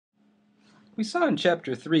We saw in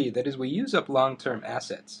Chapter 3 that as we use up long-term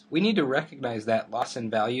assets, we need to recognize that loss in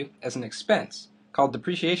value as an expense, called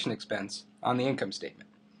depreciation expense, on the income statement.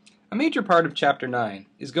 A major part of Chapter 9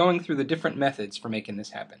 is going through the different methods for making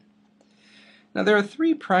this happen. Now there are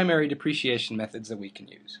three primary depreciation methods that we can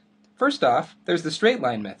use. First off, there's the straight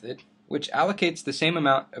line method, which allocates the same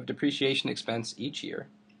amount of depreciation expense each year.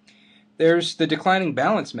 There's the declining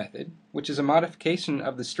balance method, which is a modification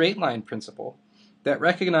of the straight line principle that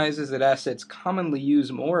recognizes that assets commonly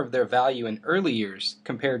use more of their value in early years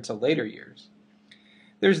compared to later years.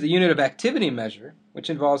 There's the unit of activity measure, which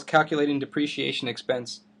involves calculating depreciation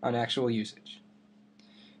expense on actual usage.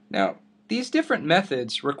 Now, these different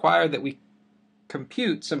methods require that we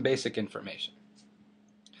compute some basic information.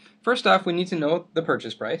 First off, we need to know the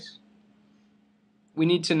purchase price. We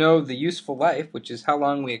need to know the useful life, which is how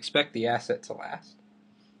long we expect the asset to last.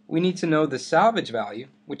 We need to know the salvage value,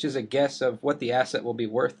 which is a guess of what the asset will be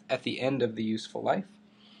worth at the end of the useful life.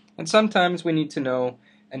 And sometimes we need to know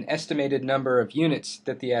an estimated number of units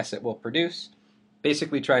that the asset will produce,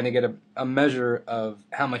 basically trying to get a measure of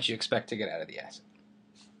how much you expect to get out of the asset.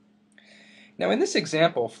 Now in this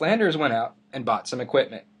example, Flanders went out and bought some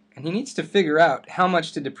equipment, and he needs to figure out how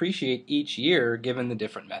much to depreciate each year given the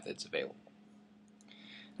different methods available.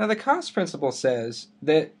 Now the cost principle says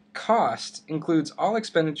that cost includes all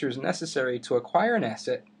expenditures necessary to acquire an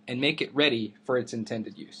asset and make it ready for its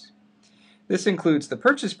intended use. This includes the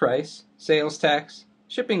purchase price, sales tax,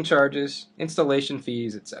 shipping charges, installation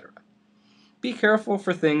fees, etc. Be careful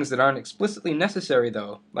for things that aren't explicitly necessary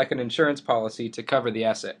though, like an insurance policy to cover the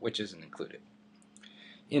asset which isn't included.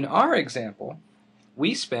 In our example,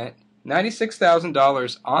 we spent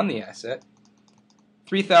 $96,000 on the asset,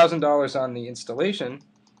 $3,000 on the installation,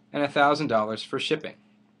 and $1,000 for shipping.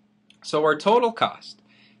 So our total cost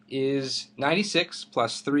is 96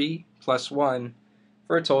 plus 3 plus 1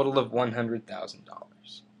 for a total of $100,000.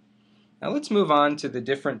 Now let's move on to the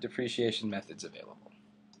different depreciation methods available.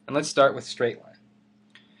 And let's start with straight line.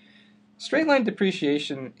 Straight line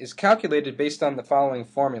depreciation is calculated based on the following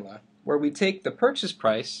formula, where we take the purchase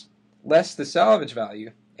price less the salvage value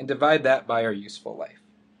and divide that by our useful life.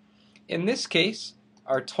 In this case,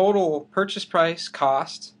 our total purchase price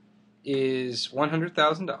cost is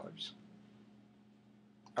 $100,000.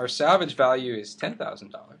 Our salvage value is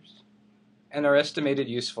 $10,000, and our estimated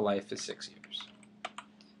useful life is 6 years.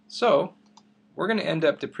 So we're going to end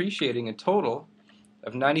up depreciating a total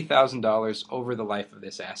of $90,000 over the life of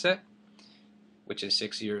this asset, which is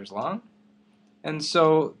 6 years long. And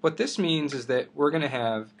so what this means is that we're going to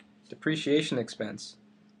have depreciation expense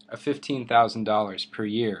of $15,000 per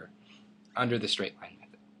year under the straight line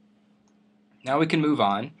method. Now we can move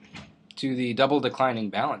on to the double declining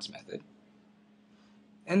balance method.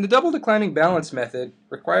 And the double declining balance method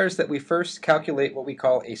requires that we first calculate what we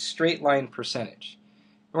call a straight line percentage.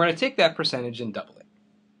 We're going to take that percentage and double it.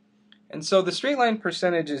 And so the straight line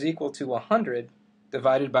percentage is equal to 100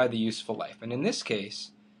 divided by the useful life. And in this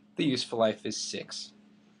case, the useful life is 6.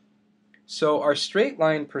 So our straight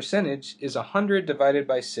line percentage is 100 divided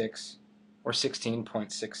by 6, or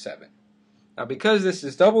 16.67. Now because this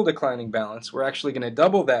is double declining balance, we're actually going to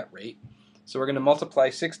double that rate. So we're going to multiply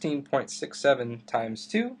 16.67 times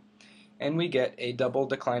 2, and we get a double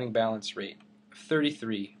declining balance rate of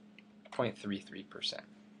 33.33%.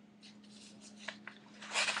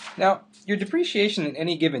 Now, your depreciation in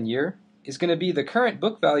any given year is going to be the current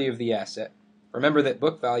book value of the asset. Remember that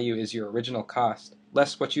book value is your original cost,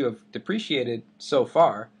 less what you have depreciated so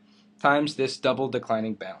far, times this double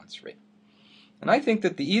declining balance rate. And I think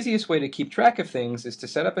that the easiest way to keep track of things is to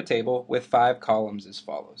set up a table with 5 columns as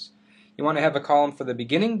follows. You want to have a column for the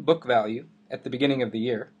beginning book value at the beginning of the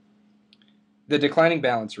year, the declining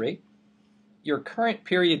balance rate, your current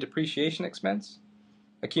period depreciation expense,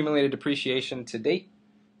 accumulated depreciation to date,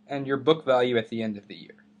 and your book value at the end of the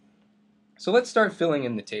year. So let's start filling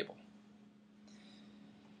in the table.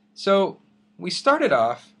 So we started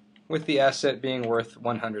off with the asset being worth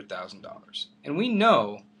 $100,000, and we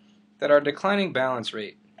know that our declining balance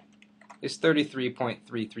rate is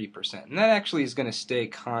 33.33%, and that actually is going to stay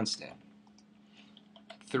constant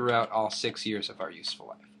throughout all 6 years of our useful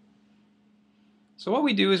life. So what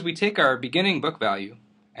we do is we take our beginning book value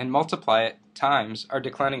and multiply it times our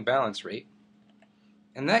declining balance rate,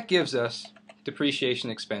 and that gives us depreciation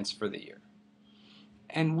expense for the year.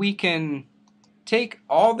 And we can take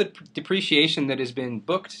all the depreciation that has been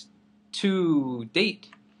booked to date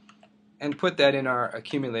and put that in our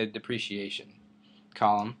accumulated depreciation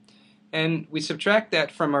column, and we subtract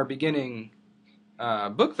that from our beginning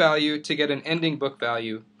book value to get an ending book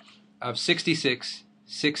value of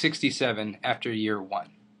 66,667 after year 1.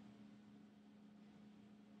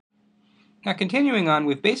 Now continuing on,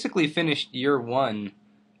 we've basically finished year 1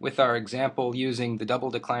 with our example using the double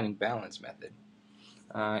declining balance method.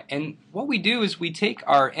 And what we do is we take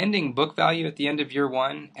our ending book value at the end of year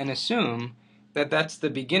 1 and assume that that's the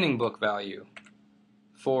beginning book value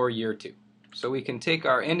for year 2. So we can take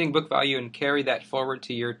our ending book value and carry that forward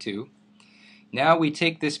to year 2. Now we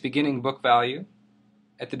take this beginning book value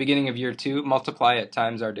at the beginning of year 2, multiply it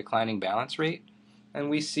times our declining balance rate, and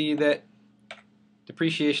we see that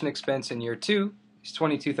depreciation expense in year 2 is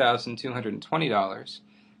 $22,220.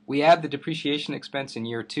 We add the depreciation expense in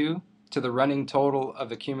year 2 to the running total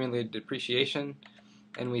of accumulated depreciation,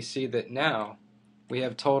 and we see that now we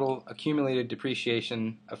have total accumulated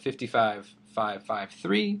depreciation of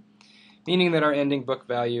 $55,553, meaning that our ending book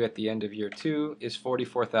value at the end of year 2 is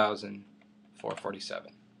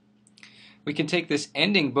 $44,447. We can take this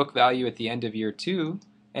ending book value at the end of year 2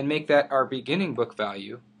 and make that our beginning book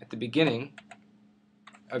value at the beginning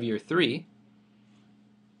of year 3.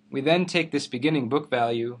 We then take this beginning book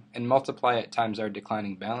value and multiply it times our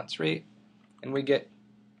declining balance rate, and we get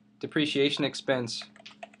depreciation expense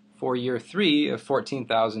for year 3 of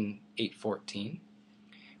 $14,814.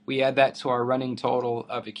 We add that to our running total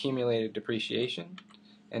of accumulated depreciation,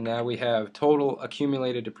 and now we have total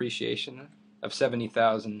accumulated depreciation of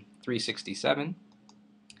 $70,367,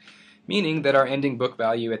 meaning that our ending book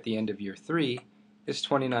value at the end of year 3 is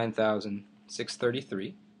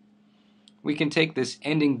 $29,633. We can take this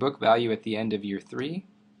ending book value at the end of year 3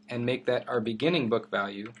 and make that our beginning book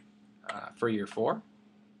value for year 4.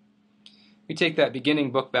 We take that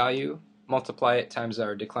beginning book value, multiply it times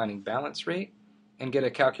our declining balance rate, and get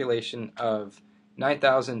a calculation of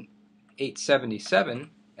 $9,877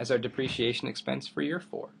 as our depreciation expense for year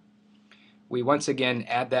 4. We once again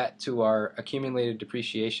add that to our accumulated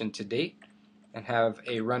depreciation to date and have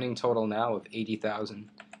a running total now of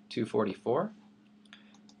 $80,244.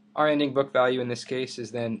 Our ending book value in this case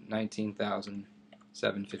is then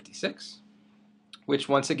 $19,756, which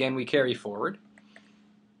once again we carry forward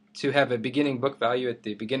to have a beginning book value at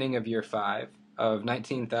the beginning of year 5 of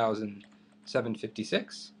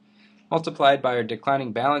 $19,756, multiplied by our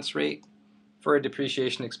declining balance rate for a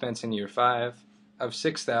depreciation expense in year 5 of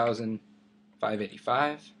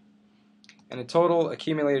 $6,585, and a total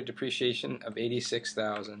accumulated depreciation of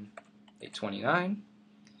 $86,829,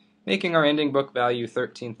 making our ending book value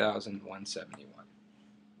 $13,171.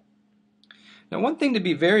 Now, one thing to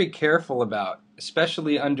be very careful about,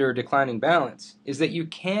 especially under declining balance, is that you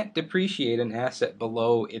can't depreciate an asset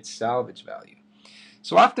below its salvage value.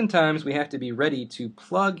 So oftentimes we have to be ready to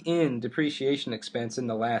plug in depreciation expense in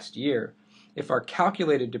the last year if our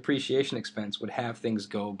calculated depreciation expense would have things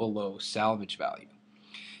go below salvage value.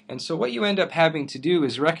 And so what you end up having to do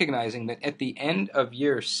is recognizing that at the end of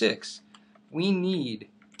year 6, we need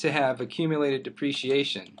to have accumulated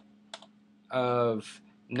depreciation of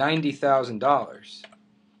 $90,000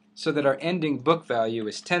 so that our ending book value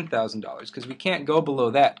is $10,000, because we can't go below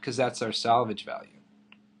that because that's our salvage value.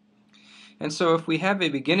 And so if we have a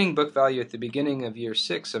beginning book value at the beginning of year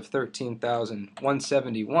 6 of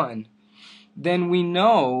 $13,171, then we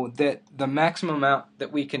know that the maximum amount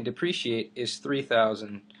that we can depreciate is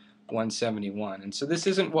 $3,171. And so this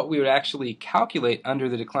isn't what we would actually calculate under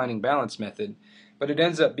the declining balance method, but it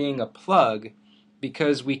ends up being a plug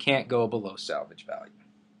because we can't go below salvage value.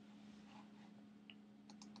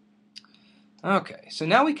 Okay, so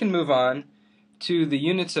now we can move on to the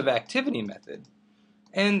units of activity method.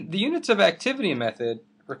 And the units of activity method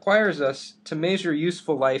requires us to measure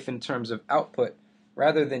useful life in terms of output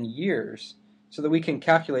rather than years, so that we can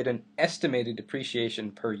calculate an estimated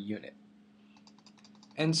depreciation per unit.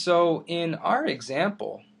 And so in our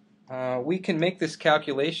example, we can make this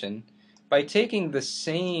calculation by taking the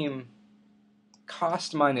same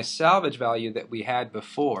cost minus salvage value that we had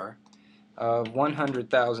before of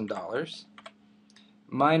 $100,000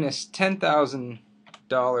 minus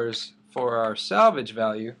 $10,000 for our salvage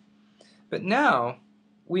value, but now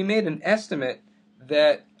we made an estimate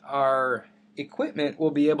that our equipment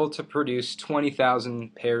will be able to produce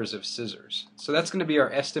 20,000 pairs of scissors. So that's going to be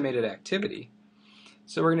our estimated activity.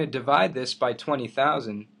 So we're going to divide this by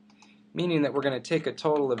 20,000, meaning that we're going to take a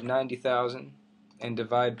total of 90,000 and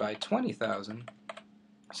divide by 20,000,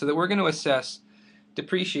 so that we're going to assess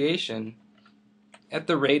depreciation at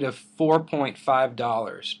the rate of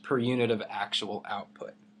 $4.5 per unit of actual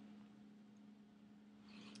output.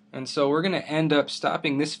 And so we're going to end up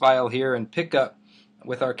stopping this file here and pick up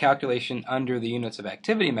with our calculation under the units of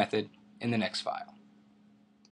activity method in the next file.